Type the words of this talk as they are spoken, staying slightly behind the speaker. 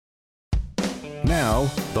Now,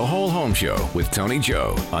 The Whole Home Show with Tony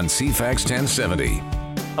Joe on CFAX 1070.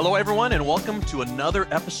 Hello, everyone, and welcome to another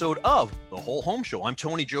episode of The Whole Home Show. I'm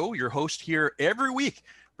Tony Joe, your host here every week,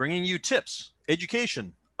 bringing you tips,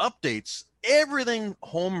 education, updates, everything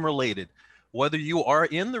home related. Whether you are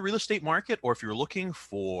in the real estate market or if you're looking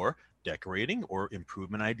for decorating or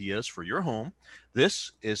improvement ideas for your home,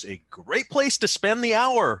 this is a great place to spend the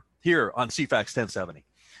hour here on CFAX 1070.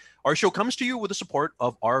 Our show comes to you with the support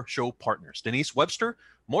of our show partners: Denise Webster,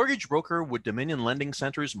 mortgage broker with Dominion Lending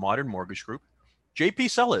Center's Modern Mortgage Group;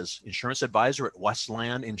 JP Sellers, insurance advisor at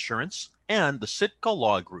Westland Insurance; and the Sitka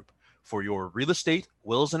Law Group for your real estate,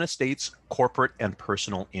 wills and estates, corporate and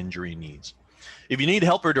personal injury needs. If you need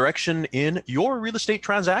help or direction in your real estate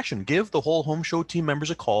transaction, give the Whole Home Show team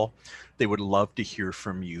members a call. They would love to hear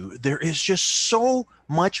from you. There is just so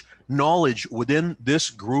much knowledge within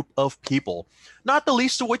this group of people, not the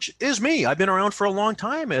least of which is me. I've been around for a long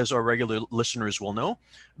time, as our regular listeners will know.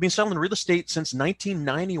 I've been selling real estate since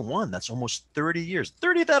 1991. That's almost 30 years.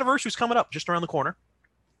 30th anniversary is coming up just around the corner.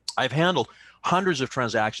 I've handled hundreds of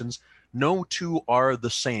transactions. No two are the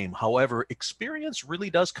same. However, experience really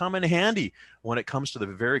does come in handy when it comes to the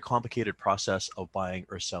very complicated process of buying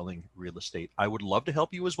or selling real estate. I would love to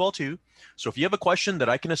help you as well too. So if you have a question that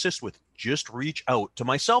I can assist with, just reach out to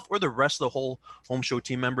myself or the rest of the Whole Home Show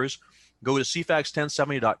team members. Go to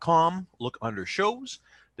cfax1070.com, look under shows.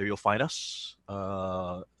 There you'll find us,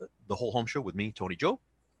 the Whole Home Show with me, Tony Joe.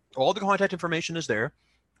 All the contact information is there.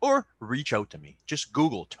 Or reach out to me. Just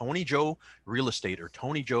Google Tony Joe Real Estate or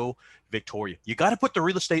Tony Joe Victoria. You got to put the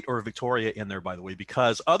real estate or Victoria in there, by the way,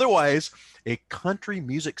 because otherwise a country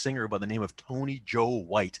music singer by the name of Tony Joe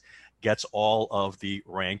White gets all of the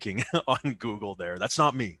ranking on Google there. That's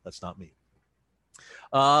not me. That's not me.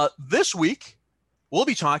 This week, we'll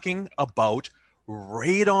be talking about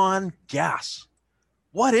radon gas.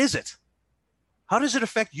 What is it? How does it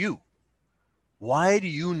affect you? Why do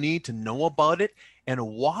you need to know about it?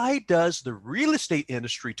 And why does the real estate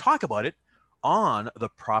industry talk about it on the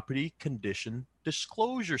property condition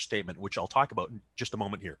disclosure statement, which I'll talk about in just a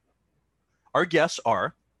moment here? Our guests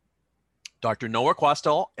are Dr. Noah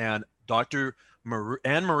Quastel and Dr.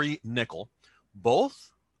 Anne-Marie Nickel,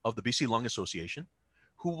 both of the BC Lung Association,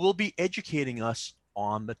 who will be educating us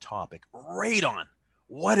on the topic. Radon,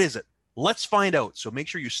 what is it? Let's find out. So make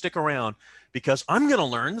sure you stick around because I'm going to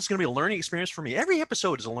learn. This is going to be a learning experience for me. Every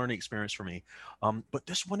episode is a learning experience for me. But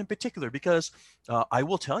this one in particular, because I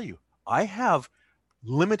will tell you, I have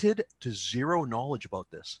limited to zero knowledge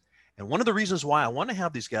about this. And one of the reasons why I want to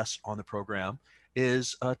have these guests on the program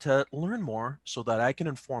is to learn more so that I can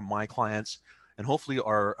inform my clients, and hopefully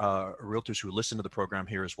our realtors who listen to the program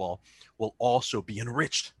here as well will also be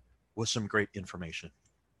enriched with some great information.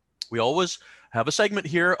 We always have a segment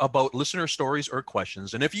here about listener stories or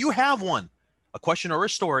questions. And if you have one, a question or a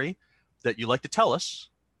story that you'd like to tell us,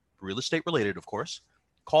 real estate related, of course,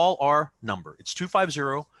 call our number. It's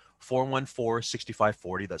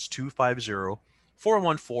 250-414-6540. That's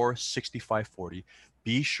 250-414-6540.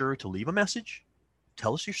 Be sure to leave a message,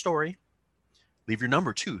 tell us your story, leave your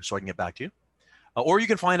number too so I can get back to you. Or you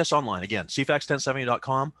can find us online, again,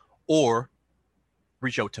 cfax1070.com, or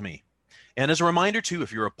reach out to me. And as a reminder, too,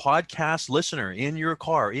 if you're a podcast listener in your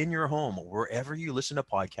car, in your home, wherever you listen to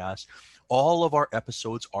podcasts, all of our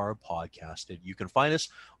episodes are podcasted. You can find us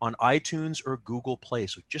on iTunes or Google Play.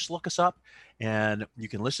 So just look us up and you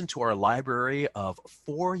can listen to our library of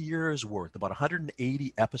 4 years worth, about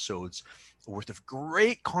 180 episodes worth of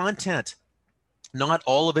great content. Not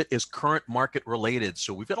all of it is current market related.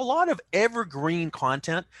 So we've got a lot of evergreen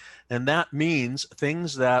content, and that means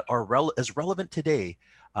things that are as relevant today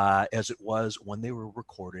as it was when they were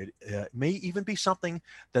recorded. It may even be something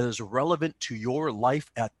that is relevant to your life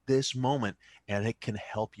at this moment, and it can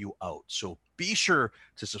help you out. So be sure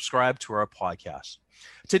to subscribe to our podcast.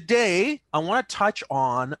 Today, I want to touch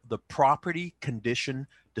on the property condition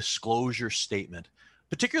disclosure statement,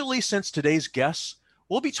 particularly since today's guests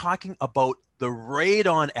will be talking about the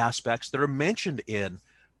radon aspects that are mentioned in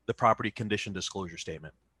the property condition disclosure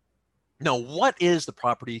statement. Now, what is the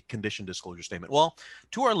property condition disclosure statement? Well,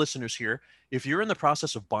 to our listeners here, if you're in the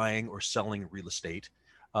process of buying or selling real estate,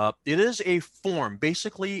 it is a form.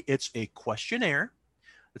 Basically, it's a questionnaire.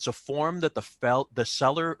 It's a form that the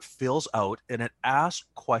seller fills out, and it asks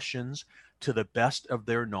questions to the best of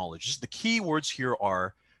their knowledge. The key words here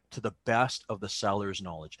are to the best of the seller's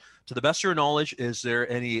knowledge. To the best of your knowledge, is there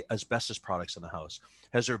any asbestos products in the house?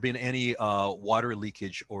 Has there been any water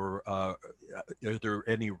leakage, or are there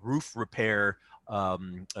any roof repairs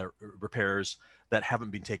that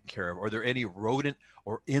haven't been taken care of? Are there any rodent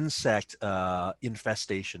or insect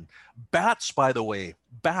infestation? Bats, by the way,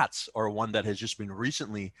 bats are one that has just been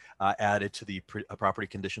recently added to the property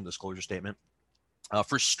condition disclosure statement.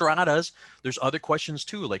 For stratas, there's other questions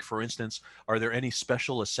too, like for instance, are there any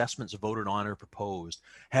special assessments voted on or proposed?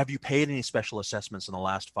 Have you paid any special assessments in the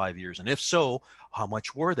last 5 years? And if so, how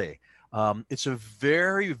much were they? It's a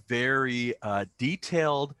very, very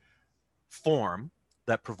detailed form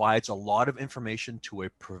that provides a lot of information to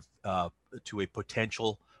a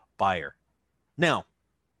potential buyer. Now,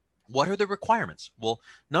 what are the requirements? Well,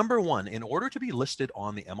 number one, in order to be listed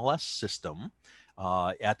on the MLS system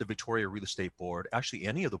at the Victoria Real Estate Board, actually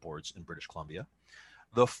any of the boards in British Columbia,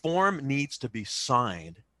 the form needs to be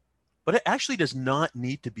signed, but it actually does not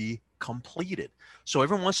need to be completed. So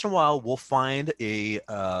every once in a while, we'll find a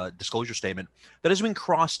disclosure statement that has been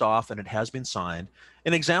crossed off and it has been signed.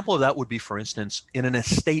 An example of that would be, for instance, in an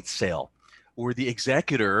estate sale, where the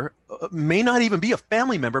executor may not even be a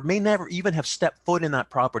family member, may never even have stepped foot in that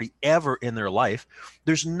property ever in their life.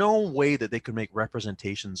 There's no way that they could make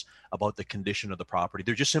representations about the condition of the property.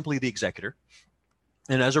 They're just simply the executor.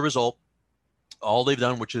 And as a result, all they've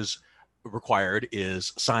done, which is required,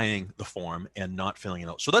 is signing the form and not filling it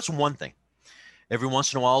out. So that's one thing. Every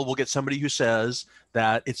once in a while, we'll get somebody who says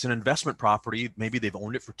that it's an investment property. Maybe they've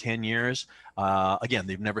owned it for 10 years. Again,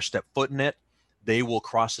 they've never stepped foot in it. They will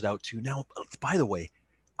cross it out too. Now, by the way,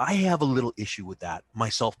 I have a little issue with that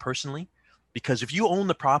myself personally, because if you own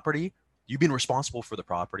the property, you've been responsible for the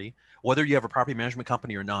property. Whether you have a property management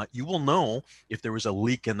company or not, you will know if there was a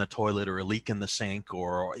leak in the toilet or a leak in the sink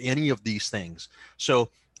or any of these things. So,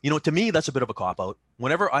 to me, that's a bit of a cop-out.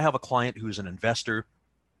 Whenever I have a client who's an investor,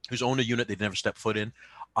 who's owned a unit they've never stepped foot in,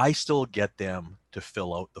 I still get them to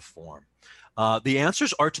fill out the form. The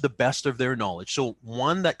answers are to the best of their knowledge. So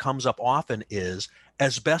one that comes up often is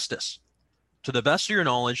asbestos. To the best of your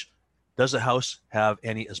knowledge, does the house have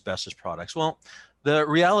any asbestos products? Well, the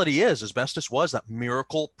reality is asbestos was that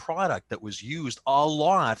miracle product that was used a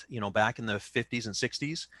lot, back in the 50s and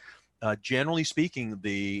 60s. Generally speaking,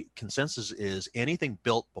 the consensus is anything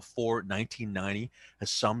built before 1990 has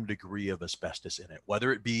some degree of asbestos in it,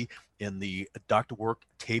 whether it be in the ductwork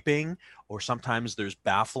taping, or sometimes there's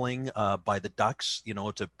baffling by the ducts,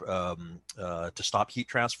 to stop heat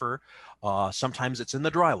transfer. Sometimes it's in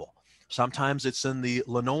the drywall. Sometimes it's in the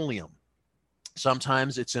linoleum.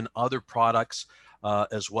 Sometimes it's in other products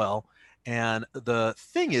as well. And the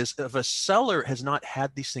thing is, if a seller has not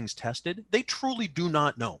had these things tested, they truly do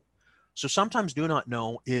not know. So sometimes do not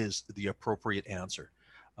know is the appropriate answer.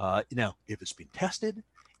 Now, if it's been tested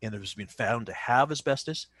and if it's been found to have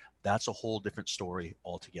asbestos, that's a whole different story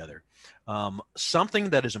altogether. Something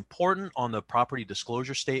that is important on the property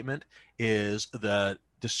disclosure statement is the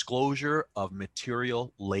disclosure of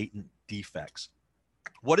material latent defects.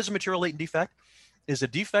 What is a material latent defect? Is a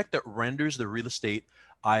defect that renders the real estate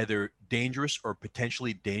either dangerous or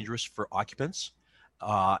potentially dangerous for occupants,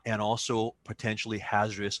 and also potentially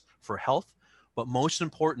hazardous for health. But most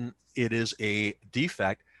important, it is a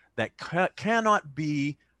defect that cannot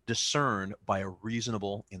be discerned by a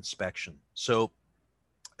reasonable inspection. So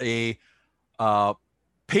a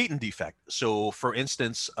patent defect. So for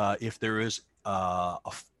instance, if there is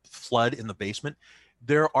a flood in the basement,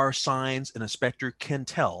 there are signs an inspector can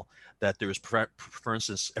tell that there is, for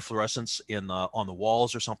instance, efflorescence on the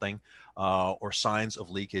walls or something, or signs of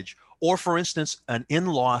leakage, or for instance, an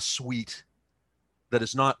in-law suite that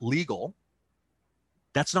is not legal,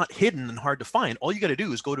 that's not hidden and hard to find. All you got to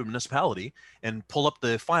do is go to a municipality and pull up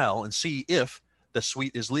the file and see if the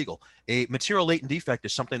suite is legal. A material latent defect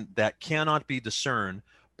is something that cannot be discerned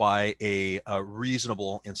by a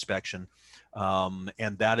reasonable inspection.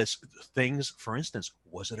 And that is things, for instance,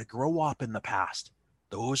 was it a grow up in the past?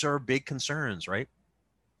 Those are big concerns, right?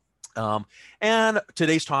 And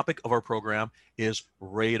today's topic of our program is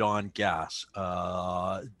radon gas.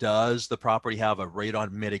 Does the property have a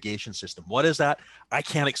radon mitigation system? What is that? I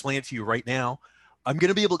can't explain it to you right now. I'm going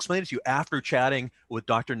to be able to explain it to you after chatting with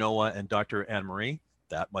Dr. Noah and Dr. Anne-Marie.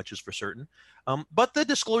 That much is for certain. But the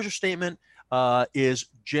disclosure statement is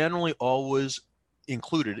generally always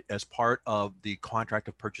included as part of the contract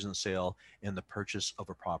of purchase and sale in the purchase of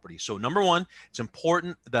a property. So number one, it's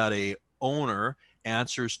important that a owner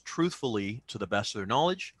answers truthfully to the best of their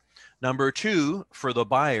knowledge. Number two, for the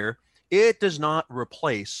buyer, it does not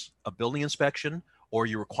replace a building inspection or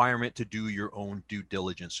your requirement to do your own due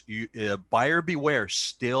diligence. Buyer beware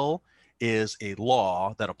still is a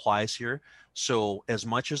law that applies here. So as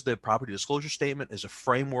much as the property disclosure statement is a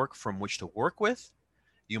framework from which to work with,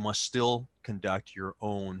 you must still conduct your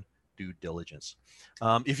own due diligence.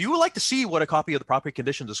 If you would like to see what a copy of the property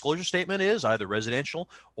condition disclosure statement is, either residential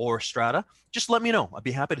or strata, just let me know. I'd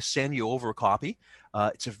be happy to send you over a copy.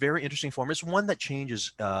 It's a very interesting form. It's one that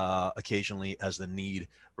changes occasionally as the need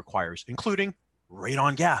requires, including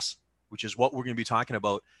radon gas, which is what we're going to be talking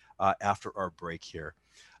about after our break here.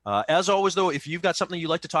 As always, though, if you've got something you'd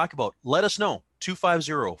like to talk about, let us know.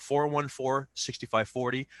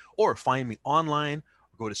 250-414-6540, or find me online,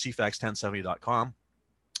 or go to cfax1070.com.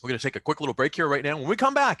 We're going to take a quick little break here right now. When we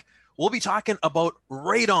come back, we'll be talking about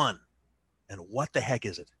radon and what the heck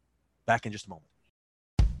is it. Back in just a moment.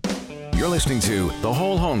 You're listening to The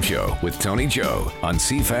Whole Home Show with Tony Joe on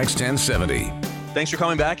CFAX 1070. Thanks for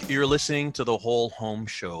coming back. You're listening to The Whole Home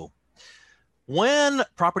Show. When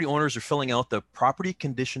property owners are filling out the property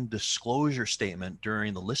condition disclosure statement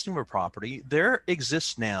during the listing of a property, there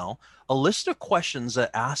exists now a list of questions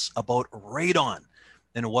that asks about radon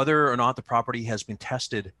and whether or not the property has been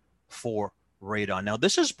tested for radon. Now,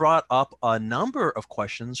 this has brought up a number of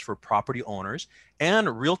questions for property owners and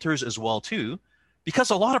realtors as well, too,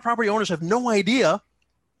 because a lot of property owners have no idea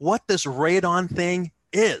what this radon thing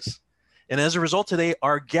is. And as a result, today,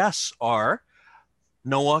 our guests are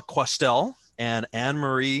Noah Questel and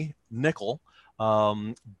Anne-Marie Nickel,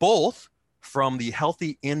 both from the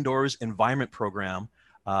Healthy Indoors Environment Program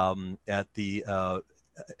at the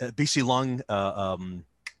BC Lung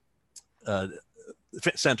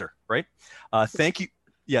Center, right? Thank you.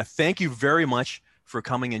 Yeah, thank you very much for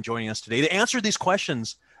coming and joining us today to answer these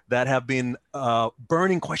questions that have been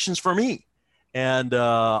burning questions for me. And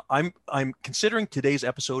I'm considering today's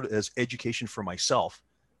episode as education for myself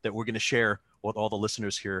that we're going to share with all the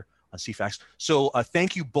listeners here on CFAX. So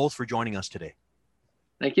thank you both for joining us today.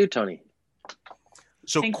 Thank you, Tony.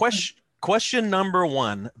 So question number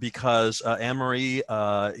one, because Anne-Marie,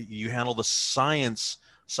 you handle the science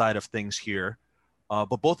side of things here,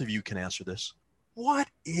 but both of you can answer this. What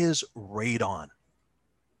is radon?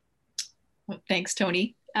 Well, thanks,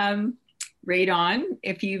 Tony. Radon,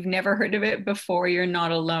 if you've never heard of it before, you're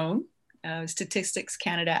not alone. Statistics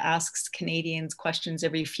Canada asks Canadians questions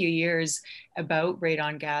every few years about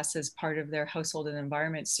radon gas as part of their household and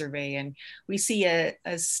environment survey. And we see a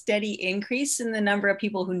steady increase in the number of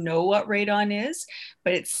people who know what radon is,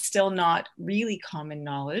 but it's still not really common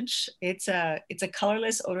knowledge. It's a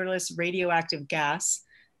colorless, odorless, radioactive gas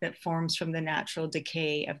that forms from the natural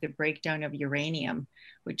decay of the breakdown of uranium,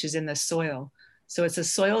 which is in the soil. So it's a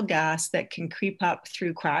soil gas that can creep up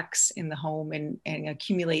through cracks in the home and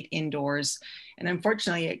accumulate indoors. And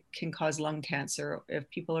unfortunately, it can cause lung cancer if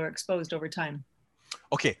people are exposed over time.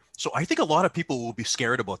 Okay, so I think a lot of people will be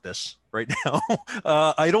scared about this right now.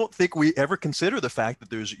 I don't think we ever consider the fact that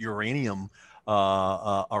there's uranium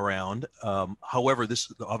around. However, this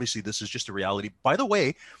is just a reality. By the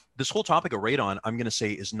way, this whole topic of radon, I'm going to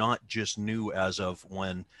say, is not just new as of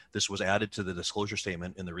when this was added to the disclosure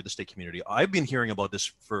statement in the real estate community. I've been hearing about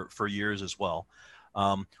this for years as well.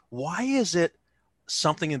 Why is it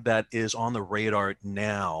something that is on the radar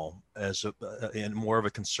now as and more of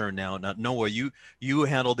a concern now? Now, Noah, you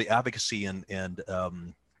handle the advocacy and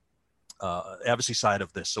advocacy side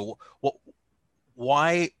of this. So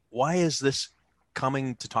why is this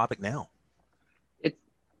coming to topic now?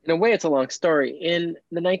 In a way, it's a long story. In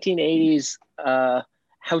the 1980s,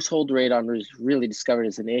 household radon was really discovered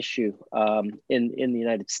as an issue in the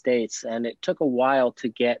United States, and it took a while to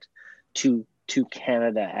get to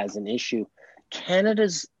Canada as an issue.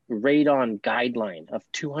 Canada's radon guideline of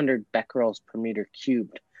 200 becquerels per meter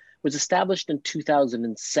cubed was established in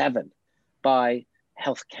 2007 by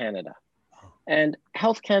Health Canada. And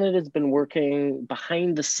Health Canada has been working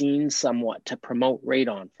behind the scenes somewhat to promote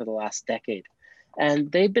radon for the last decade.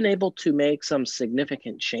 And they've been able to make some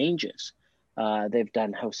significant changes. They've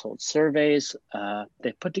done household surveys.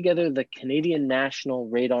 They've put together the Canadian National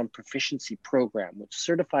Radon Proficiency Program, which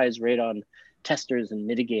certifies radon testers and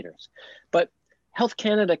mitigators. But Health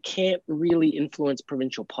Canada can't really influence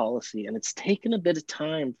provincial policy, and it's taken a bit of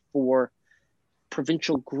time for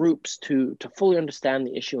provincial groups to fully understand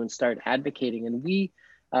the issue and start advocating. And we,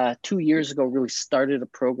 2 years ago, really started a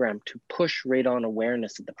program to push radon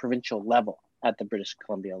awareness at the provincial level at the British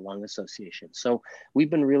Columbia Lung Association. So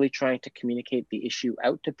we've been really trying to communicate the issue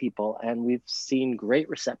out to people, and we've seen great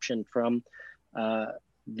reception from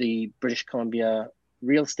the British Columbia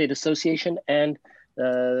Real Estate Association and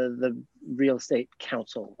the Real Estate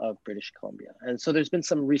Council of British Columbia. And so there's been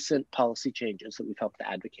some recent policy changes that we've helped to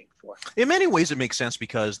advocate for. In many ways, it makes sense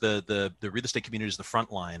because the real estate community is the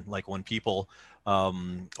front line. Like when people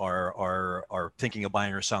are thinking of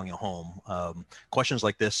buying or selling a home, questions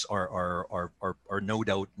like this are no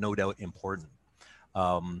doubt important.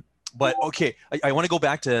 But okay, I want to go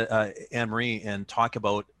back to Anne-Marie and talk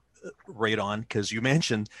about radon, because you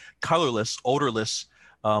mentioned colorless, odorless.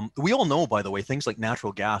 We all know, by the way, things like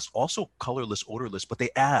natural gas, also colorless, odorless, but they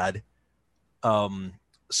add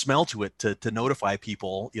smell to it to notify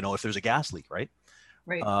people, if there's a gas leak, right?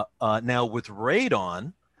 Right. Now with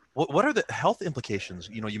radon, what are the health implications?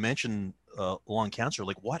 You mentioned lung cancer.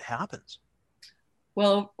 Like, what happens?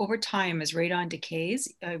 Well, over time, as radon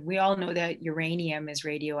decays, we all know that uranium is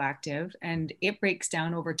radioactive and it breaks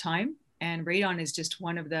down over time. And radon is just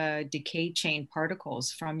one of the decay chain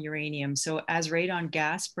particles from uranium. So as radon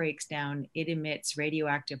gas breaks down, it emits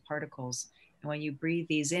radioactive particles. And when you breathe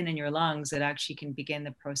these in your lungs, it actually can begin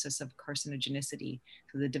the process of carcinogenicity,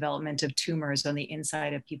 so the development of tumors on the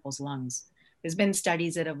inside of people's lungs. There's been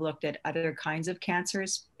studies that have looked at other kinds of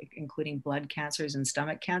cancers, including blood cancers and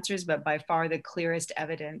stomach cancers, but by far the clearest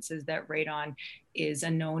evidence is that radon is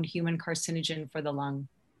a known human carcinogen for the lung.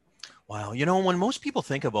 Wow. When most people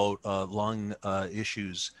think about lung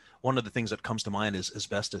issues, one of the things that comes to mind is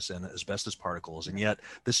asbestos and asbestos particles, and yet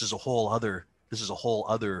this is a whole other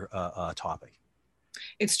topic.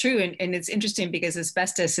 It's true. And it's interesting because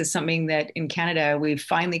asbestos is something that in Canada we've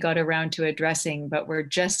finally got around to addressing, but we're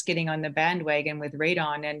just getting on the bandwagon with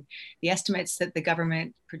radon. And the estimates that the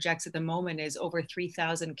government projects at the moment is over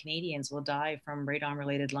 3,000 Canadians will die from radon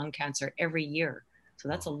related lung cancer every year. So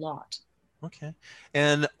that's a lot. Okay.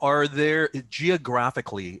 And are there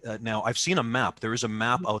geographically, now I've seen a map, there is a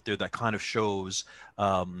map out there that kind of shows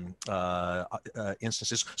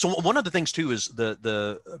instances. So one of the things too is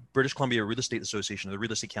the British Columbia Real Estate Association, the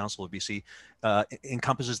Real Estate Council of BC,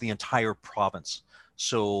 encompasses the entire province.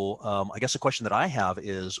 So I guess the question that I have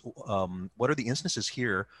is, what are the instances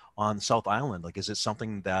here on South Island? Like, is it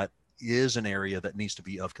something that is an area that needs to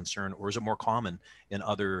be of concern, or is it more common in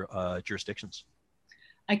other jurisdictions?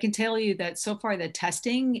 I can tell you that so far the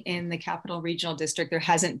testing in the Capital Regional District, there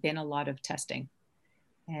hasn't been a lot of testing.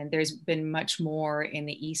 And there's been much more in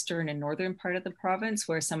the eastern and northern part of the province,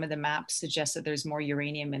 where some of the maps suggest that there's more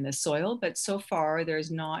uranium in the soil. But so far,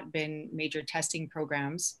 there's not been major testing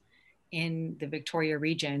programs in the Victoria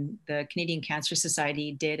region. The Canadian Cancer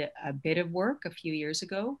Society did a bit of work a few years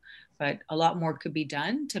ago, but a lot more could be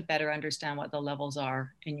done to better understand what the levels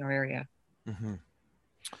are in your area. Mm-hmm.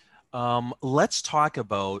 Let's talk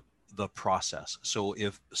about the process. So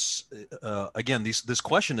if, again, this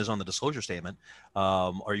question is on the disclosure statement.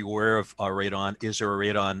 Are you aware of radon? Is there a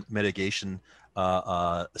radon mitigation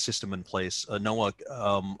system in place? Noah,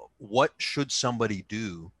 what should somebody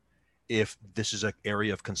do if this is an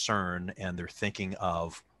area of concern and they're thinking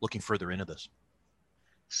of looking further into this?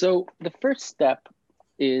 So the first step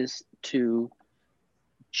is to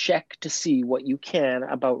check to see what you can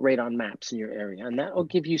about radon maps in your area. And that will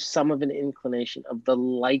give you some of an inclination of the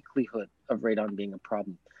likelihood of radon being a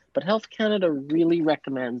problem. But Health Canada really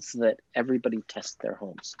recommends that everybody test their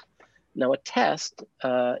homes. Now, a test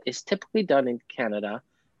is typically done in Canada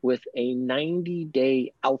with a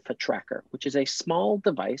 90-day alpha tracker, which is a small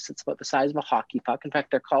device. It's about the size of a hockey puck. In fact,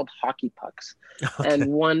 they're called hockey pucks. Okay. And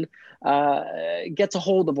one gets a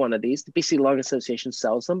hold of one of these. The BC Lung Association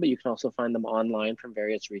sells them, but you can also find them online from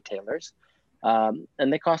various retailers. And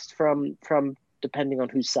they cost from depending on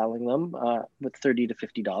who's selling them, with $30 to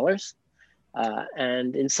 $50.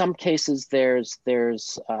 And in some cases, there's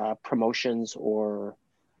promotions or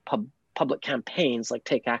public campaigns like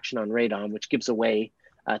Take Action on Radon, which gives away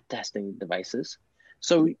testing devices.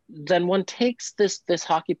 So then one takes this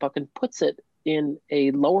hockey puck and puts it in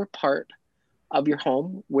a lower part of your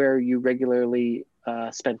home where you regularly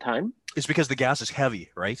spend time. It's because the gas is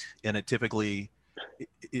heavy, right? And it typically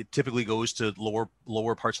goes to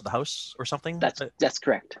lower parts of the house or something? That's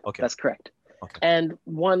correct. Okay. That's correct. Okay. And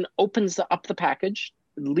one opens up the package,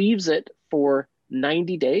 leaves it for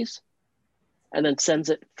 90 days, and then sends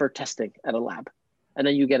it for testing at a lab. And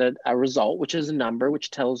then you get a result, which is a number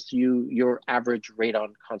which tells you your average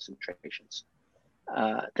radon concentrations.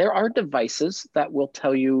 There are devices that will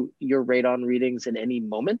tell you your radon readings in any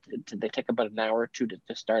moment. They take about an hour or two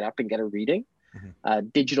to start up and get a reading. Mm-hmm.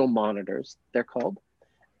 Digital monitors, they're called.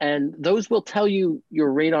 And those will tell you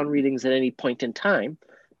your radon readings at any point in time.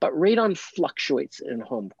 But radon fluctuates in a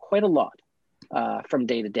home quite a lot from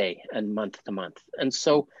day to day and month to month. And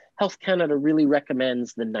so Health Canada really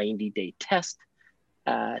recommends the 90-day test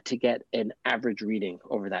to get an average reading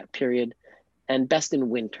over that period, and best in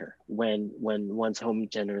winter when one's home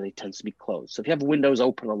generally tends to be closed. So if you have windows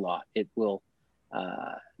open a lot, it will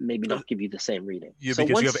maybe not give you the same reading. Yeah, so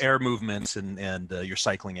because you have air movements and you're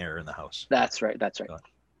cycling air in the house. That's right. That's right.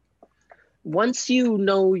 Once you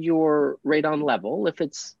know your radon level, if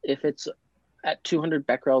it's at 200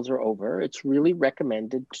 becquerels or over, it's really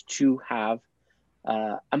recommended to have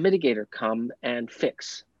a mitigator come and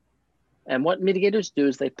fix. And what mitigators do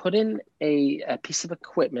is they put in a piece of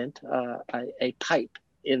equipment, a pipe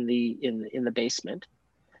in the basement,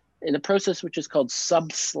 in a process which is called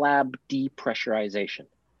sub-slab depressurization.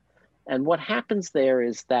 And what happens there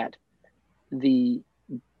is that the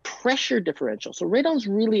pressure differential, so radon's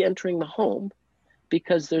really entering the home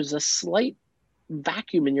because there's a slight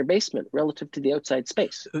vacuum in your basement relative to the outside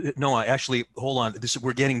space. No, I actually, hold on.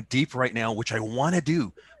 We're getting deep right now, which I want to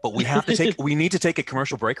do, but we need to take a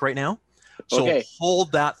commercial break right now. So Okay.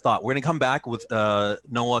 Hold that thought. We're going to come back with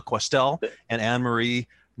Noah Questel and Anne-Marie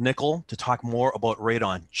Nickel to talk more about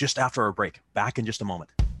radon just after our break. Back in just a moment.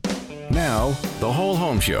 Now, The Whole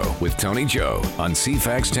Home Show with Tony Joe on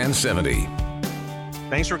CFAX 1070.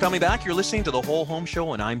 Thanks for coming back. You're listening to The Whole Home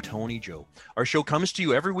Show, and I'm Tony Joe. Our show comes to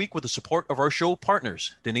you every week with the support of our show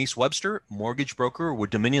partners: Denise Webster, mortgage broker with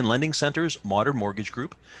Dominion Lending Center's Modern Mortgage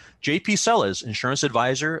Group; JP Sellers, insurance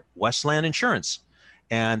advisor, Westland Insurance;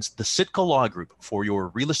 and the Sitka Law Group for your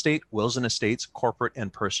real estate, wills and estates, corporate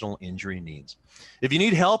and personal injury needs. If you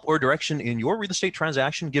need help or direction in your real estate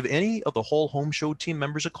transaction, give any of the Whole Home Show team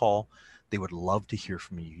members a call. They would love to hear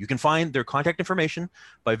from you. You can find their contact information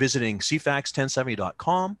by visiting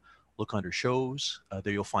cfax1070.com. Look under shows.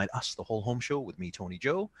 There you'll find us, The Whole Home Show, with me, Tony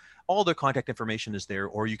Joe. All their contact information is there,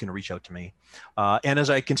 or you can reach out to me. And as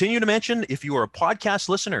I continue to mention, if you are a podcast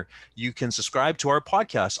listener, you can subscribe to our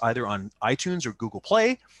podcast either on iTunes or Google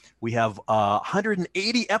Play. We have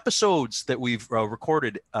 180 episodes that we've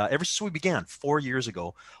recorded ever since we began 4 years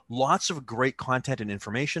ago. Lots of great content and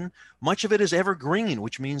information. Much of it is evergreen,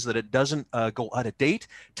 which means that it doesn't go out of date.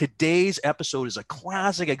 Today's episode is a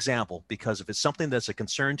classic example, because if it's something that's a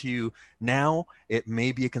concern to you now, it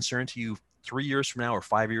may be a concern to you 3 years from now or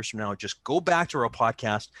 5 years from now. Just go back to our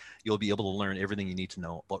podcast. You'll be able to learn everything you need to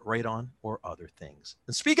know about radon or other things.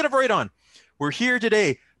 And speaking of radon, we're here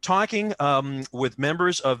today talking with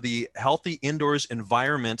members of the Healthy Indoors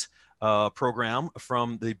Environment program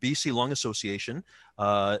from the BC Lung Association,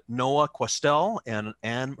 Noah Questel and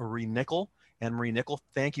Anne-Marie Nickel. Anne-Marie Nickel,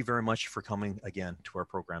 thank you very much for coming again to our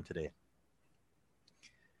program today.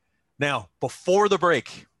 Now, before the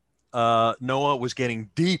break, Noah was getting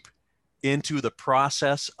deep into the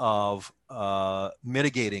process of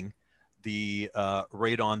mitigating the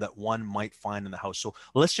radon that one might find in the house. So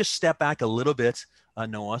let's just step back a little bit,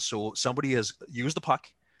 Noah. So somebody has used the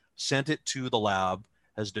puck, sent it to the lab,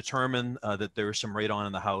 has determined that there's some radon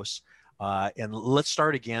in the house. And let's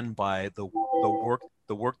start again by the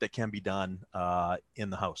work that can be done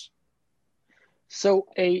in the house. So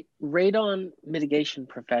a radon mitigation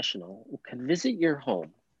professional can visit your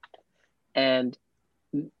home and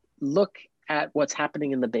look at what's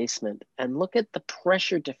happening in the basement and look at the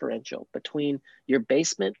pressure differential between your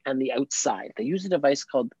basement and the outside. They use a device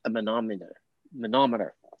called a manometer.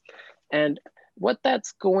 And what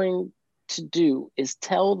that's going to do is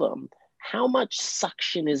tell them how much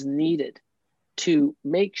suction is needed to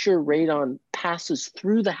make sure radon passes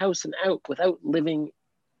through the house and out without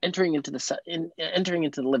entering into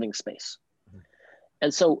the living space.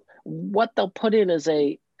 And so what they'll put in is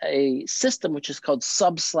a system which is called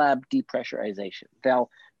sub-slab depressurization. They'll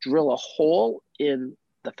drill a hole in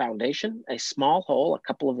the foundation, a small hole, a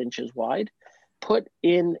couple of inches wide, put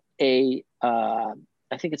in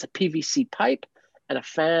I think it's a PVC pipe and a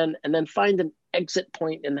fan, and then find an exit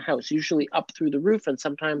point in the house, usually up through the roof, and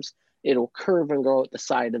sometimes it'll curve and go out the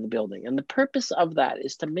side of the building. And the purpose of that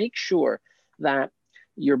is to make sure that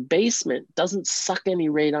your basement doesn't suck any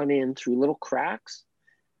radon in through little cracks,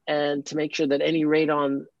 and to make sure that any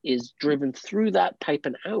radon is driven through that pipe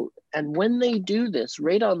and out. And when they do this,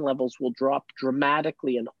 radon levels will drop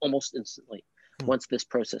dramatically and almost instantly once this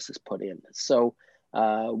process is put in. So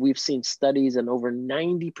we've seen studies, and over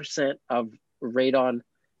 90% of radon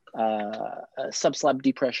subslab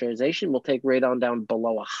depressurization will take radon down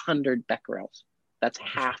below 100 becquerels. That's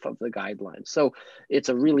half of the guidelines. So it's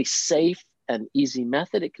a really safe and easy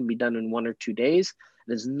method. It can be done in 1 or 2 days.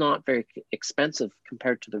 It is not very expensive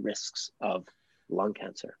compared to the risks of lung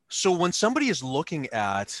cancer. So when somebody is looking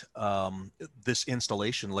at this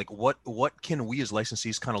installation, like what can we as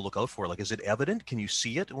licensees kind of look out for? Like, is it evident? Can you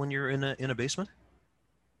see it when you're in a basement?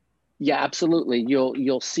 Yeah, absolutely.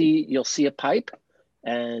 You'll see a pipe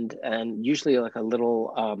and usually like a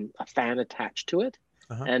little a fan attached to it.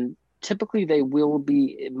 Uh-huh. And typically they will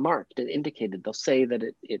be marked and indicated. They'll say that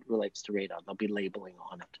it relates to radon. There'll be labeling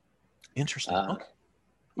on it. Interesting. Okay.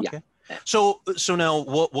 Yeah. So now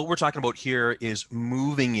what we're talking about here is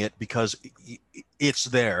moving it because it's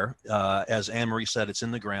there. As Anne-Marie said, it's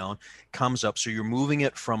in the ground, comes up. So you're moving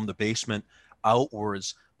it from the basement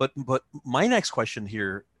outwards. But my next question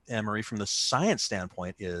here, Anne-Marie, from the science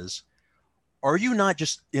standpoint is, are you not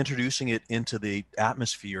just introducing it into the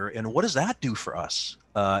atmosphere, and what does that do for us?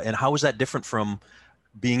 And how is that different from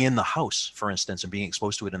being in the house, for instance, and being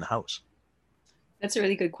exposed to it in the house? That's a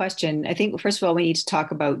really good question. I think, first of all, we need to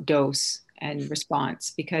talk about dose and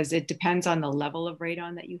response because it depends on the level of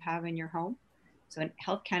radon that you have in your home. So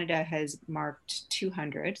Health Canada has marked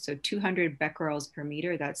 200, so 200 becquerels per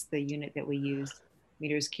meter. That's the unit that we use,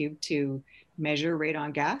 meters cubed, to measure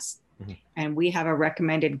radon gas. Mm-hmm. And we have a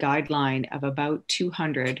recommended guideline of about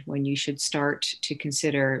 200 when you should start to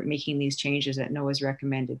consider making these changes that NOAA's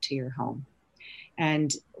recommended to your home.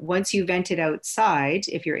 And once you vent it outside,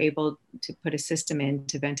 if you're able to put a system in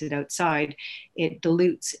to vent it outside, it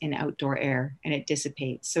dilutes in outdoor air and it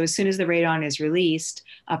dissipates. So as soon as the radon is released,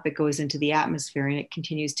 up it goes into the atmosphere and it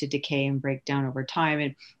continues to decay and break down over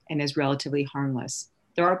time and is relatively harmless.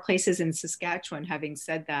 There are places in Saskatchewan, having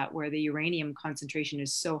said that, where the uranium concentration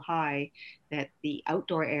is so high that the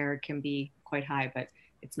outdoor air can be quite high, but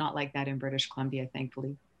it's not like that in British Columbia,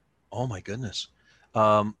 thankfully. Oh my goodness.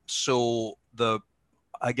 So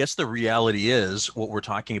I guess the reality is what we're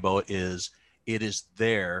talking about is it is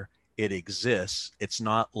there, it exists. It's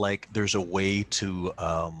not like there's a way to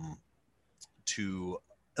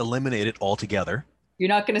eliminate it altogether. You're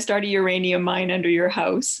not going to start a uranium mine under your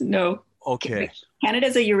house. No. Okay.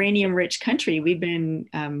 Canada's a uranium-rich country. We've been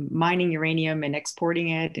mining uranium and exporting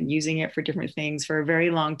it and using it for different things for a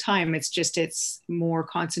very long time. It's more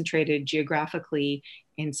concentrated geographically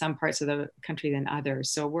in some parts of the country than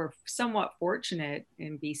others. So we're somewhat fortunate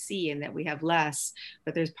in BC in that we have less,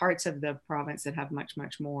 but there's parts of the province that have much,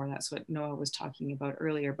 much more. That's what Noah was talking about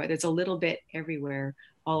earlier, but it's a little bit everywhere,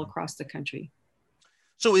 all across the country.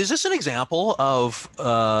 So is this an example of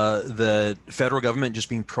the federal government just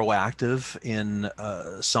being proactive in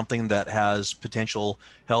something that has potential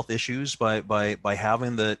health issues by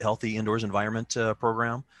having the Healthy Indoors Environment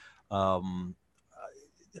program?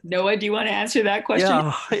 Noah, do you want to answer that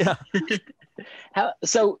question? Yeah.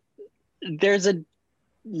 So there's a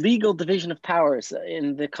legal division of powers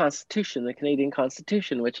in the Constitution, the Canadian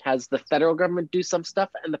Constitution, which has the federal government do some stuff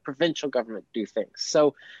and the provincial government do things.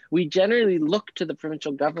 So we generally look to the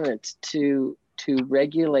provincial government to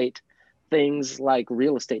regulate things like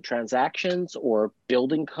real estate transactions or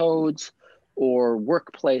building codes or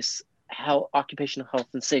workplace health, occupational health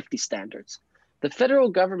and safety standards. The federal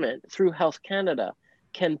government, through Health Canada,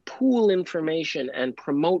 can pool information and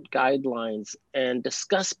promote guidelines and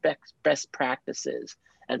discuss best practices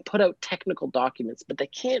and put out technical documents, but they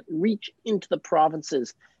can't reach into the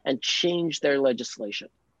provinces and change their legislation.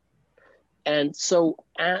 And so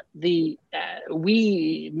me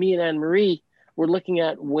and Anne-Marie, were looking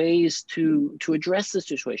at ways to address this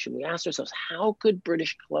situation. We asked ourselves, how could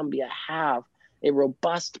British Columbia have a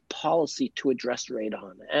robust policy to address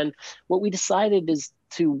radon? And what we decided is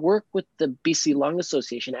to work with the BC Lung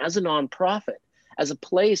Association as a nonprofit, as a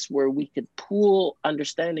place where we could pool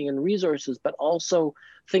understanding and resources, but also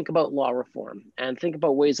think about law reform and think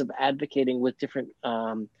about ways of advocating with different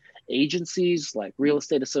agencies like real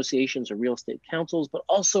estate associations or real estate councils, but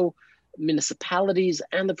also municipalities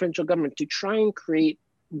and the provincial government to try and create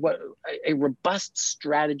a robust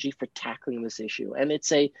strategy for tackling this issue. And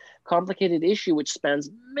it's a complicated issue which spans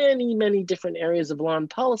many, many different areas of law and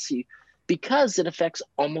policy because it affects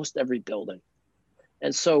almost every building.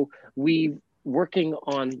 And so we're working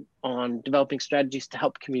on developing strategies to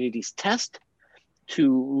help communities test,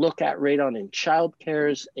 to look at radon in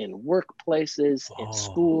childcares, in workplaces, in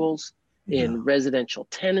schools, in residential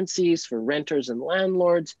tenancies for renters and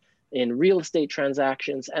landlords, in real estate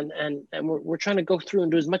transactions, and we're trying to go through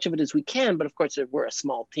and do as much of it as we can, but of course we're a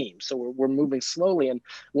small team, so we're moving slowly. And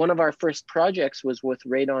one of our first projects was with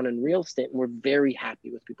radon and real estate, and we're very happy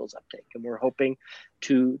with people's uptake, and we're hoping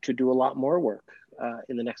to do a lot more work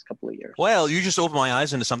in the next couple of years. Well, you just opened my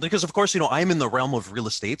eyes into something, because of course, I'm in the realm of real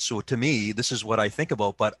estate, so to me this is what I think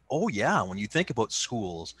about. But oh yeah, when you think about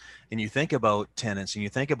schools and you think about tenants and you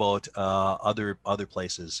think about other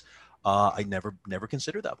places, I never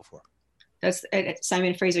considered that before. That's at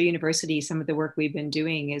Simon Fraser University. Some of the work we've been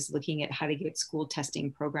doing is looking at how to get school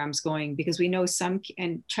testing programs going, because we know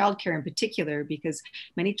and childcare in particular, because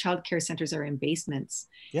many childcare centers are in basements.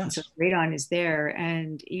 Yes. And so radon is there,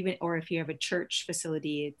 and or if you have a church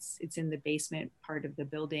facility, it's in the basement part of the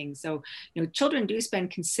building. So children do spend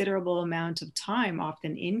considerable amount of time,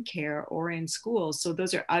 often in care or in schools. So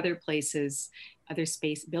those are other places, other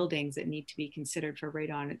space buildings that need to be considered for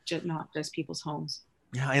radon, not just people's homes.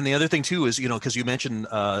 Yeah, and the other thing too is, because you mentioned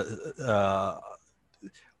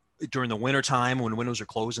during the winter time when windows are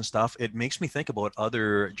closed and stuff, it makes me think about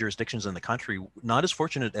other jurisdictions in the country, not as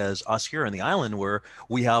fortunate as us here in the island, where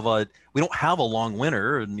we don't have a long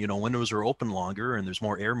winter, and windows are open longer and there's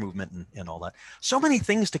more air movement and all that. So many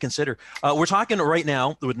things to consider. We're talking right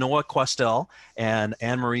now with Noah Questel and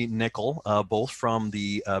Anne-Marie Nickel, both from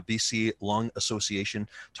the BC Lung Association,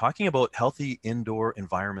 talking about healthy indoor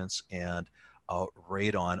environments and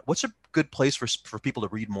radon. What's a good place for people to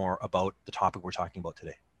read more about the topic we're talking about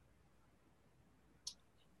today?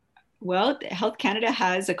 Well, Health Canada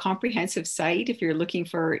has a comprehensive site if you're looking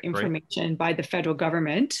for information by the federal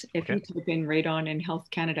government. If you type in radon in Health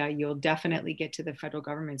Canada, you'll definitely get to the federal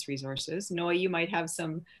government's resources. Noah, you might have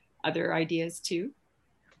some other ideas too.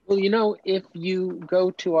 Well, if you go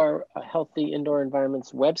to our Healthy Indoor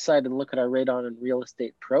Environments website and look at our radon and real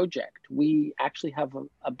estate project, we actually have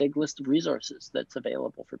a big list of resources that's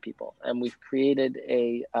available for people. And we've created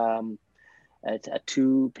a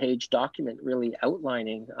 2-page document really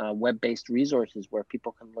outlining web-based resources where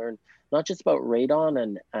people can learn not just about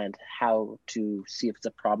radon and how to see if it's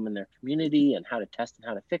a problem in their community and how to test and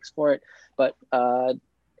how to fix for it, but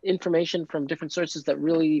information from different sources that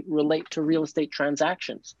really relate to real estate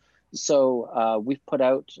transactions. So we've put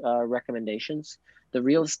out recommendations. The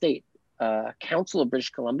Real Estate Council of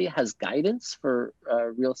British Columbia has guidance for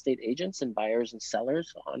real estate agents and buyers and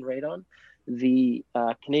sellers on radon. The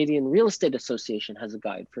Canadian Real Estate Association has a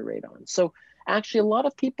guide for radon. So actually, a lot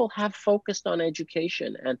of people have focused on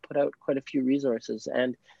education and put out quite a few resources,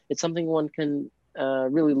 and it's something one can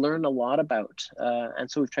really learn a lot about. And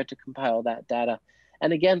so we've tried to compile that data.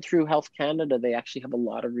 And again, through Health Canada, they actually have a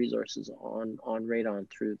lot of resources on radon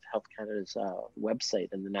through Health Canada's website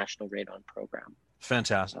and the National Radon Program.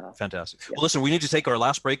 Fantastic. Fantastic. Yeah. Well, listen, we need to take our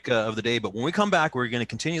last break of the day, but when we come back, we're going to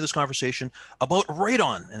continue this conversation about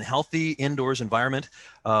radon and healthy indoors environment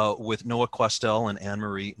with Noah Questel and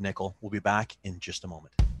Anne-Marie Nickel. We'll be back in just a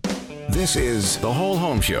moment. This is The Whole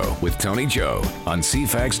Home Show with Tony Joe on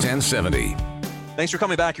CFAX 1070. Thanks for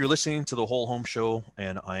coming back. You're listening to The Whole Home Show,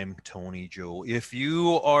 and I'm Tony Joe. If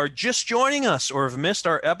you are just joining us or have missed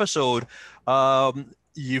our episode,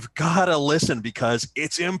 you've got to listen because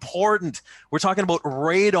it's important. We're talking about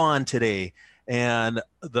radon today, and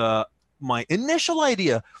my initial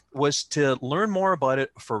idea was to learn more about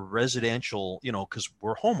it for residential, because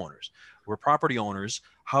we're homeowners, we're property owners.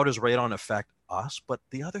 How does radon affect us? But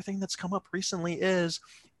the other thing that's come up recently is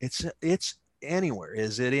it's anywhere.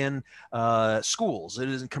 Is it in schools? It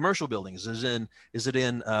is in commercial buildings? Is it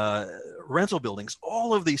in rental buildings?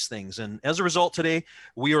 All of these things. And as a result, today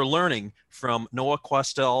we are learning from Noah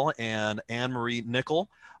Questel and Anne-Marie Nickel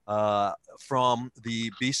from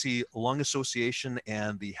the BC Lung Association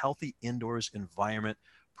and the Healthy Indoors Environment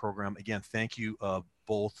Program. Again, thank you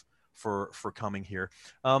both for coming here.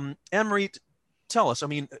 Anne-Marie, tell us. I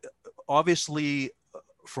mean, obviously,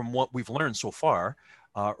 from what we've learned so far,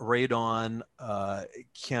 radon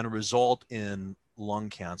can result in lung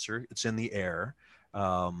cancer. It's in the air.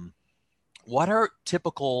 What are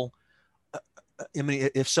typical,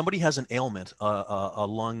 if somebody has an ailment,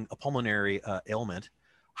 a pulmonary ailment,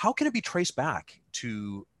 how can it be traced back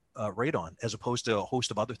to radon as opposed to a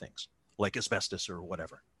host of other things like asbestos or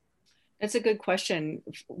whatever? That's a good question.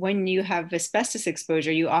 When you have asbestos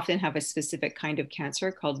exposure, you often have a specific kind of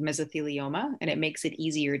cancer called mesothelioma, and it makes it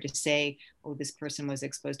easier to say, oh, this person was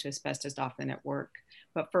exposed to asbestos often at work.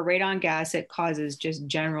 But for radon gas, it causes just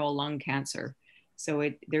general lung cancer. So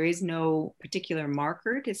there is no particular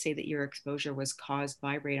marker to say that your exposure was caused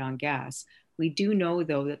by radon gas. We do know,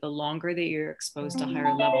 though, that the longer that you're exposed to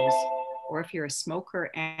higher levels, or if you're a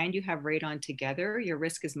smoker and you have radon together, your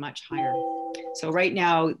risk is much higher. So right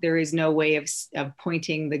now, there is no way of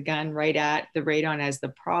pointing the gun right at the radon as the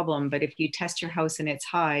problem. But if you test your house and it's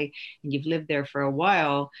high and you've lived there for a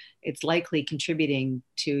while, it's likely contributing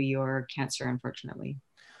to your cancer, unfortunately.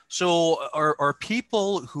 So are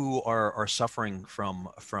people who are suffering from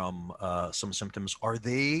some symptoms, are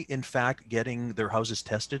they in fact getting their houses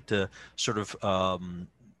tested to sort of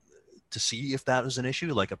to see if that is an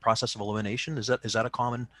issue, like a process of elimination? Is that a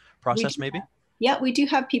common process maybe? Yeah, we do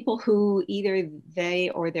have people who either they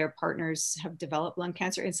or their partners have developed lung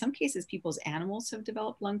cancer. In some cases, people's animals have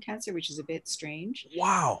developed lung cancer, which is a bit strange.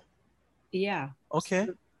 Wow. Yeah. Okay.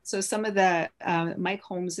 So some of the Mike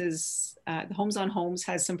Holmes's the Homes on Homes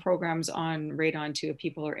has some programs on radon too. If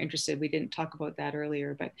people are interested, we didn't talk about that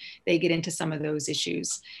earlier, but they get into some of those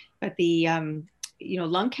issues. But the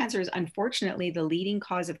lung cancer is unfortunately the leading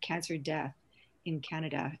cause of cancer death in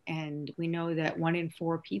Canada. And we know that 1 in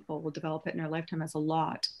 4 people will develop it in their lifetime. That's a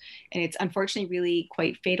lot. And it's unfortunately really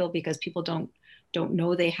quite fatal because people don't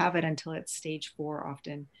know they have it until it's stage 4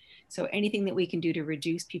 often. So anything that we can do to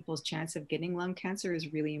reduce people's chance of getting lung cancer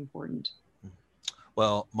is really important.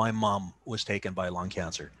 Well, my mom was taken by lung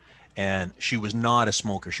cancer, and she was not a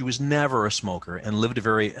smoker. She was never a smoker and lived a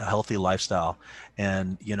very healthy lifestyle.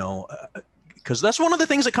 And, because that's one of the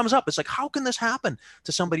things that comes up. It's like, how can this happen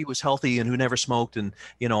to somebody who was healthy and who never smoked and,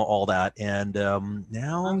 all that. And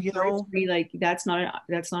now, like that's not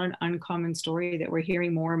an uncommon story that we're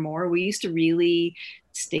hearing more and more. We used to really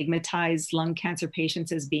stigmatize lung cancer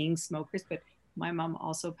patients as being smokers, but my mom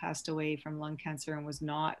also passed away from lung cancer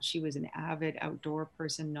and she was an avid outdoor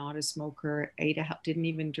person, not a smoker, didn't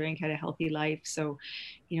even drink, had a healthy life. So,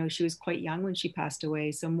 she was quite young when she passed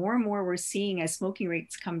away. So more and more we're seeing as smoking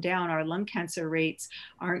rates come down, our lung cancer rates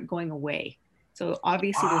aren't going away. So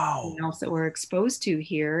obviously there's something else that we're exposed to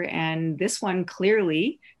here. And this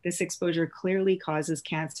exposure clearly causes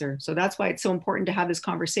cancer. So that's why it's so important to have this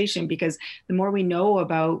conversation, because the more we know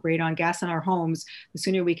about radon gas in our homes, the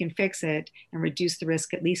sooner we can fix it and reduce the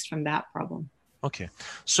risk, at least from that problem. Okay.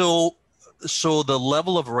 So the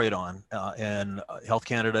level of radon, and Health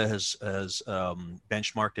Canada has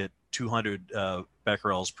benchmarked at 200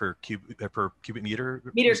 becquerels per cubic meter.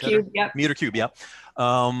 Meter cube, yeah. Meter cube, yeah.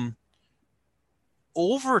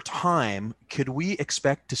 Over time, could we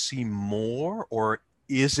expect to see more, or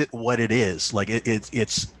is it what it is? Like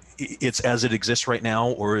it's as it exists right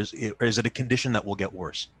now, or is it a condition that will get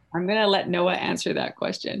worse? I'm going to let Noah answer that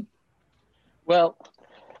question. Well,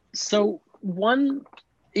 so one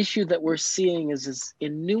issue that we're seeing is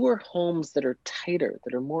in newer homes that are tighter,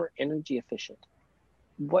 that are more energy efficient.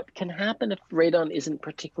 What can happen if radon isn't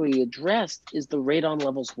particularly addressed is the radon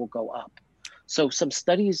levels will go up. So some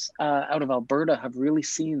studies out of Alberta have really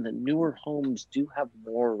seen that newer homes do have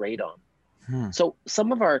more radon. So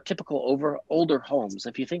some of our typical older homes,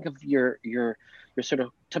 if you think of your sort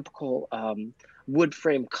of typical wood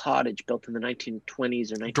frame cottage built in the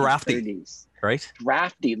 1920s or 1930s, drafty, right?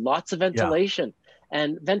 Drafty, lots of ventilation. Yeah.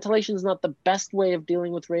 And ventilation is not the best way of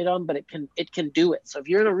dealing with radon, but it can do it. So if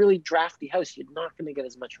you're in a really drafty house, you're not going to get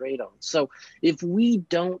as much radon. So if we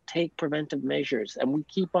don't take preventive measures and we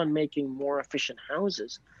keep on making more efficient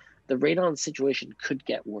houses, the radon situation could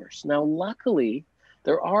get worse. Now, luckily,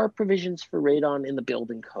 there are provisions for radon in the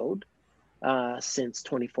building code since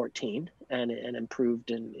 2014 and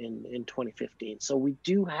improved in 2015. So we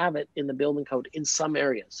do have it in the building code in some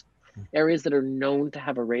areas that are known to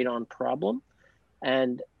have a radon problem.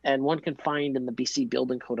 And one can find in the BC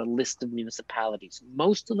Building Code a list of municipalities.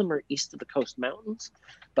 Most of them are east of the Coast Mountains,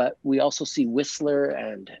 but we also see Whistler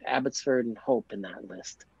and Abbotsford and Hope in that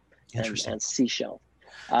list, and Seashell.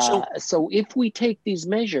 So if we take these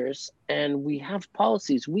measures and we have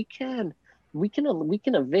policies, we can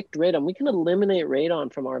evict radon. We can eliminate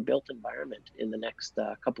radon from our built environment in the next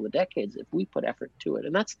couple of decades if we put effort to it.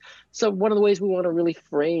 And that's one of the ways we want to really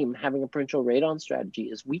frame having a provincial radon strategy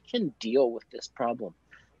is we can deal with this problem.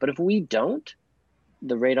 But if we don't,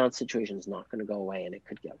 the radon situation is not going to go away and it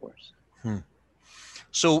could get worse.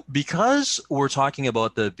 So because we're talking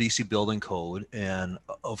about the BC Building Code and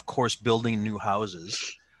of course building new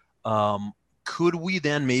houses, could we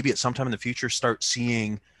then maybe at some time in the future start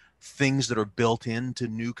seeing things that are built into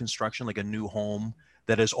new construction, like a new home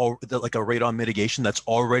that is like a radon mitigation that's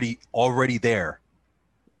already there?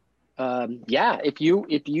 Yeah, if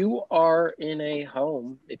you are in a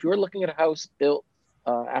home, if you're looking at a house built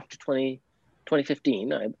after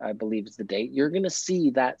 2015, I believe is the date, you're going to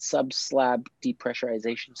see that sub-slab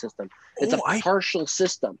depressurization system. It's a partial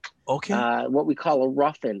system. Okay. What we call a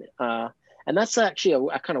rough-in. And that's actually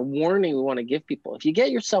a kind of warning we want to give people. If you get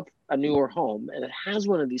yourself a newer home and it has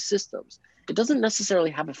one of these systems, it doesn't necessarily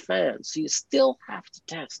have a fan. So you still have to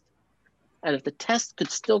test. And if the test could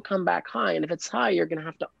still come back high, and if it's high, you're going to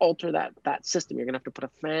have to alter that system. You're going to have to put a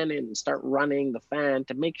fan in and start running the fan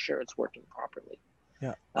to make sure it's working properly.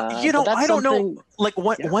 Yeah. I don't know. Like,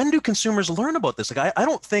 when do consumers learn about this? Like, I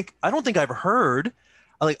don't think I've heard.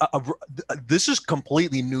 Like, this is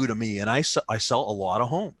completely new to me, and I sell a lot of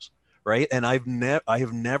homes, right? And I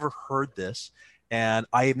have never heard this, and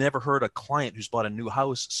I have never heard a client who's bought a new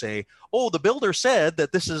house say, "Oh, the builder said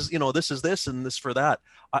that this is this and this for that."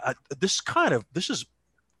 This is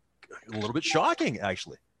a little bit shocking,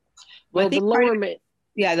 actually. Well, the lower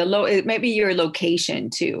it might be your location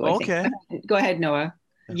too. I think. Go ahead, Noah.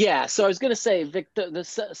 Yeah, so I was going to say,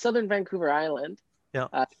 the Southern Vancouver Island,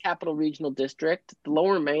 the Capital Regional District, the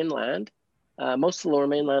Lower Mainland, most of the Lower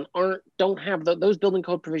Mainland don't have those building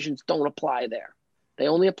code provisions. Don't apply there. They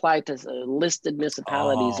only apply to listed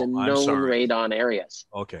municipalities in known radon areas.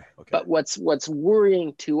 Okay. But what's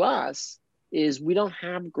worrying to us is we don't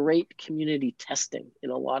have great community testing in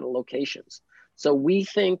a lot of locations. So we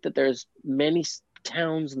think that there's many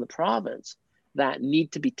towns in the province that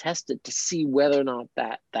need to be tested to see whether or not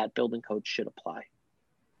that building code should apply.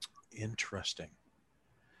 Interesting.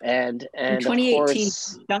 And in of 2018,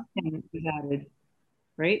 course, Duncan was added,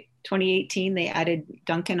 right? 2018, they added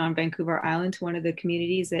Duncan on Vancouver Island to one of the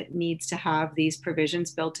communities that needs to have these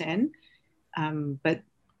provisions built in. But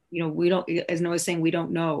we don't, as Noah was saying, we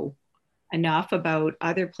don't know enough about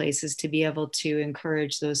other places to be able to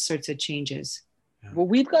encourage those sorts of changes. well,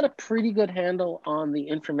 we've got a pretty good handle on the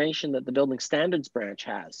information that the Building Standards Branch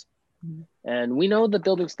has. Mm-hmm. And we know the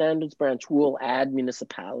Building Standards Branch will add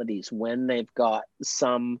municipalities when they've got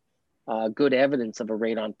some good evidence of a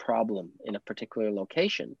radon problem in a particular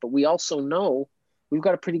location. But we also know we've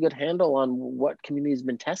got a pretty good handle on what community has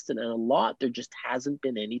been tested, and a lot, there just hasn't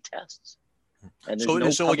been any tests. And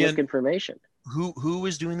there's no public information. Who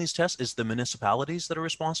is doing these tests? Is the municipalities that are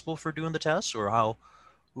responsible for doing the tests, or how?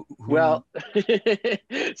 Well,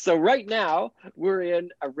 so right now we're in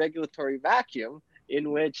a regulatory vacuum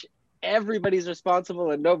in which everybody's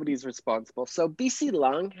responsible and nobody's responsible. So BC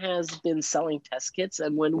Lung has been selling test kits,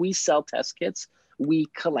 and when we sell test kits, we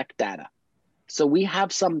collect data. So we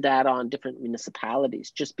have some data on different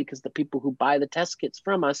municipalities just because the people who buy the test kits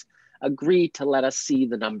from us agree to let us see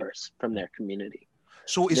the numbers from their community.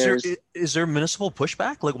 So is there municipal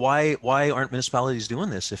pushback? Like why aren't municipalities doing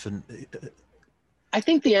this? I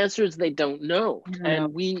think the answer is they don't know. Mm-hmm.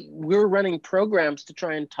 And we're running programs to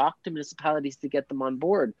try and talk to municipalities to get them on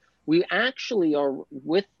board. We actually are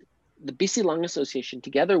with the BC Lung Association,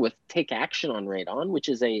 together with Take Action on Radon, which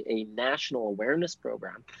is a national awareness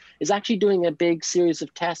program, is actually doing a big series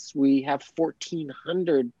of tests. We have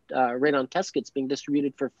 1,400 radon test kits being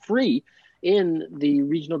distributed for free in the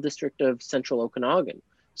regional district of Central Okanagan.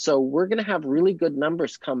 So we're going to have really good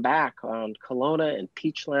numbers come back on Kelowna and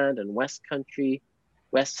Peachland and Lake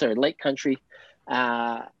Country,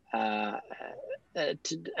 and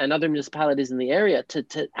other municipalities in the area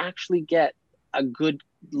to actually get a good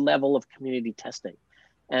level of community testing.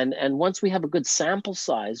 And once we have a good sample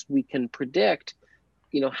size, we can predict,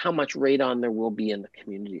 how much radon there will be in the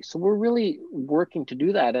community. So we're really working to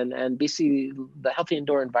do that. And BC, the Healthy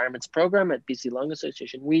Indoor Environments program at BC Lung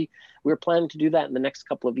Association, we're planning to do that in the next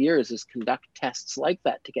couple of years, is conduct tests like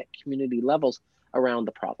that to get community levels around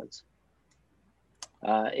the province.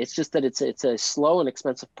 It's just that it's a slow and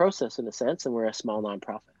expensive process in a sense, and we're a small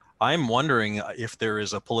nonprofit. I'm wondering if there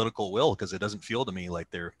is a political will, because it doesn't feel to me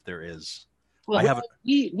like there is. Well,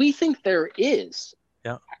 we think there is.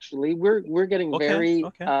 Yeah. Actually, we're getting very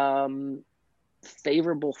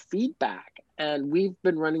favorable feedback, and we've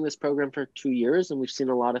been running this program for 2 years, and we've seen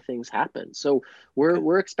a lot of things happen. So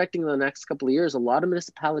we're expecting in the next couple of years, a lot of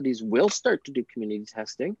municipalities will start to do community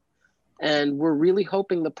testing, and we're really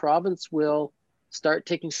hoping the province will start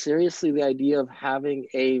taking seriously the idea of having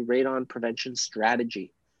a radon prevention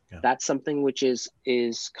strategy. Yeah. That's something which is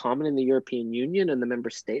common in the European Union and the member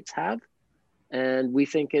states have. And we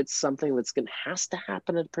think it's something that's has to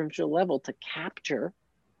happen at the provincial level to capture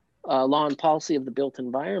law and policy of the built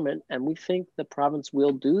environment. And we think the province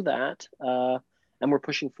will do that. And we're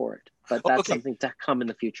pushing for it. But that's something to come in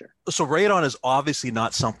the future. So radon is obviously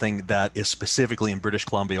not something that is specifically in British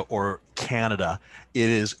Columbia or Canada.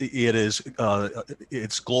 It's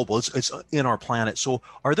global. It's in our planet. So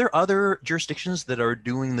are there other jurisdictions that are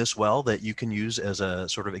doing this well that you can use as a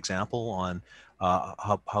sort of example on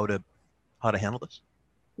how to handle this?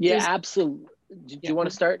 Yeah, absolutely. Do you want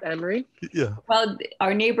to start, Anne-Marie? Yeah. Well,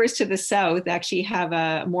 our neighbors to the south actually have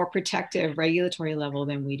a more protective regulatory level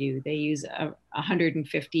than we do. They use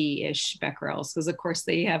 150-ish becquerels, because of course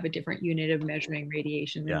they have a different unit of measuring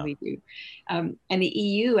radiation than we do. And the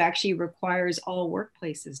EU actually requires all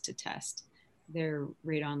workplaces to test their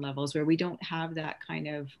radon levels, where we don't have that kind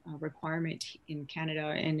of requirement in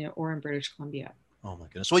Canada or in British Columbia. Oh my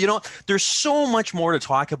goodness. Well, there's so much more to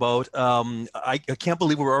talk about. I can't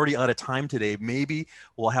believe we're already out of time today. Maybe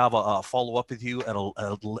we'll have a follow-up with you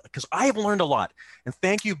because I have learned a lot. And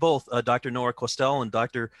thank you both, Dr. Noah Costel and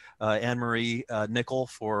Dr. Anne-Marie Nickel,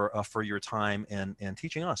 for your time and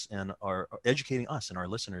teaching us and educating us and our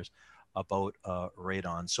listeners about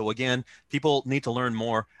radon. So again, people need to learn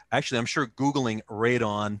more. Actually, I'm sure Googling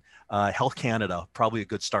radon Health Canada, probably a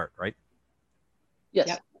good start, right? Yes.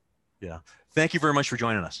 Yep. Yeah. Thank you very much for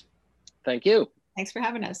joining us. Thank you. Thanks for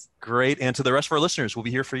having us. Great. And to the rest of our listeners, we'll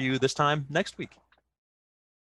be here for you this time next week.